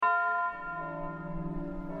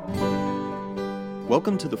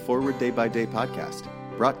Welcome to the Forward Day by Day podcast,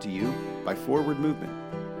 brought to you by Forward Movement.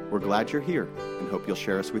 We're glad you're here and hope you'll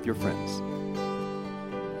share us with your friends.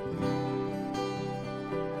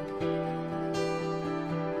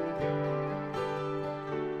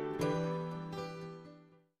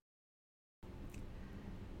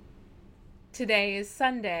 Today is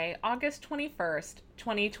Sunday, August 21st,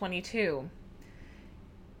 2022.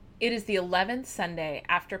 It is the 11th Sunday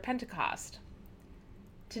after Pentecost.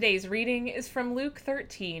 Today's reading is from Luke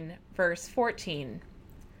 13, verse 14.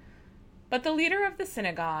 But the leader of the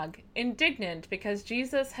synagogue, indignant because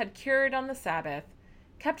Jesus had cured on the Sabbath,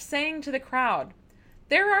 kept saying to the crowd,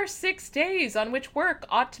 "There are 6 days on which work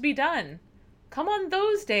ought to be done. Come on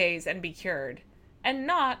those days and be cured, and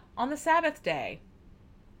not on the Sabbath day."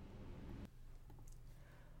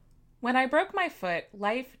 When I broke my foot,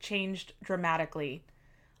 life changed dramatically.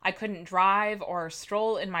 I couldn't drive or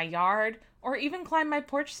stroll in my yard or even climb my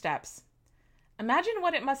porch steps. Imagine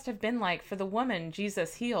what it must have been like for the woman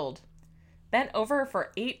Jesus healed. Bent over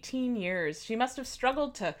for 18 years, she must have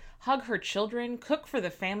struggled to hug her children, cook for the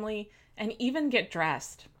family, and even get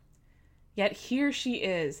dressed. Yet here she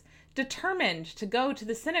is, determined to go to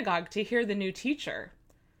the synagogue to hear the new teacher.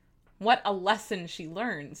 What a lesson she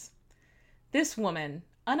learns. This woman,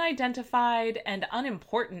 unidentified and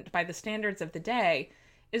unimportant by the standards of the day,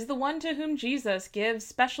 is the one to whom Jesus gives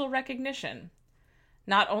special recognition.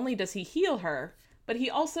 Not only does he heal her, but he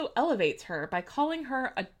also elevates her by calling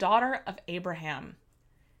her a daughter of Abraham.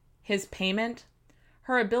 His payment?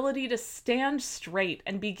 Her ability to stand straight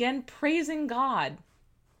and begin praising God.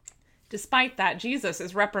 Despite that, Jesus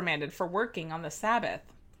is reprimanded for working on the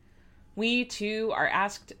Sabbath. We, too, are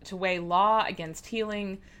asked to weigh law against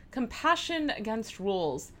healing, compassion against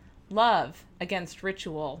rules, love against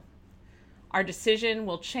ritual. Our decision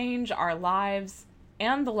will change our lives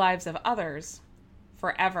and the lives of others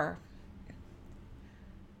forever.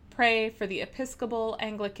 Pray for the Episcopal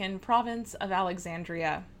Anglican Province of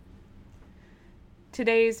Alexandria.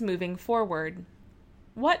 Today's moving forward.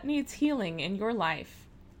 What needs healing in your life?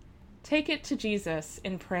 Take it to Jesus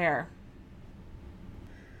in prayer.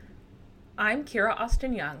 I'm Kira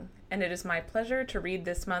Austin Young, and it is my pleasure to read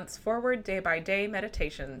this month's Forward Day by Day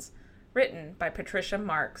Meditations, written by Patricia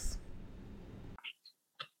Marks.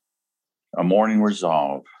 A morning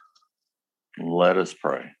resolve. Let us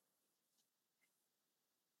pray.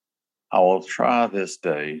 I will try this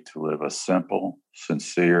day to live a simple,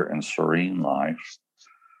 sincere, and serene life,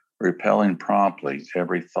 repelling promptly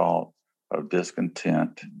every thought of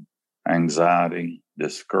discontent, anxiety,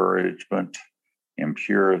 discouragement,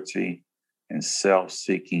 impurity, and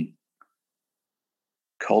self-seeking,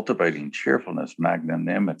 cultivating cheerfulness,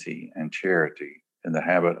 magnanimity, and charity in the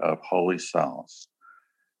habit of holy silence,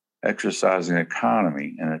 exercising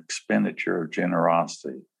economy and expenditure of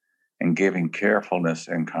generosity, and giving carefulness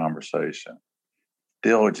in conversation,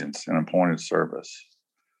 diligence in appointed service,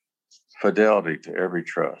 fidelity to every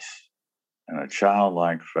trust, and a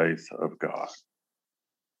childlike faith of God.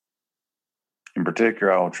 In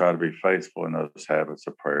particular, I will try to be faithful in those habits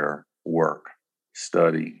of prayer, work,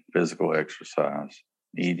 study, physical exercise,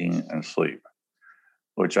 eating, and sleep,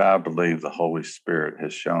 which I believe the Holy Spirit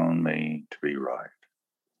has shown me to be right.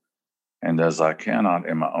 And as I cannot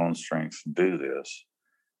in my own strength do this,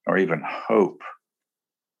 or even hope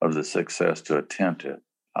of the success to attempt it,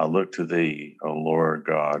 I look to Thee, O Lord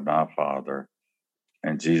God, my Father,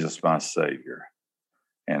 and Jesus, my Savior,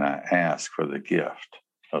 and I ask for the gift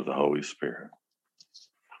of the Holy Spirit.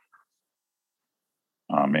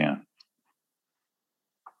 Amen.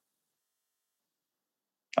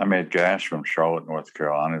 I'm Ed Gash from Charlotte, North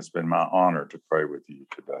Carolina. It's been my honor to pray with you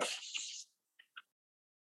today.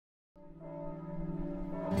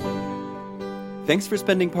 Thanks for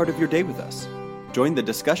spending part of your day with us. Join the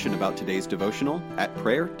discussion about today's devotional at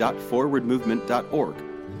prayer.forwardmovement.org,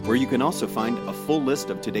 where you can also find a full list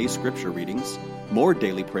of today's scripture readings, more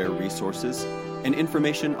daily prayer resources, and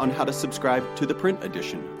information on how to subscribe to the print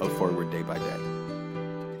edition of Forward Day by Day.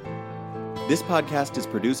 This podcast is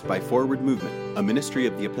produced by Forward Movement, a ministry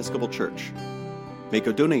of the Episcopal Church. Make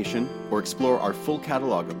a donation or explore our full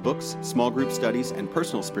catalog of books, small group studies, and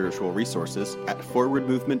personal spiritual resources at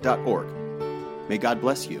forwardmovement.org. May God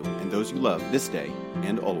bless you and those you love this day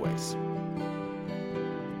and always.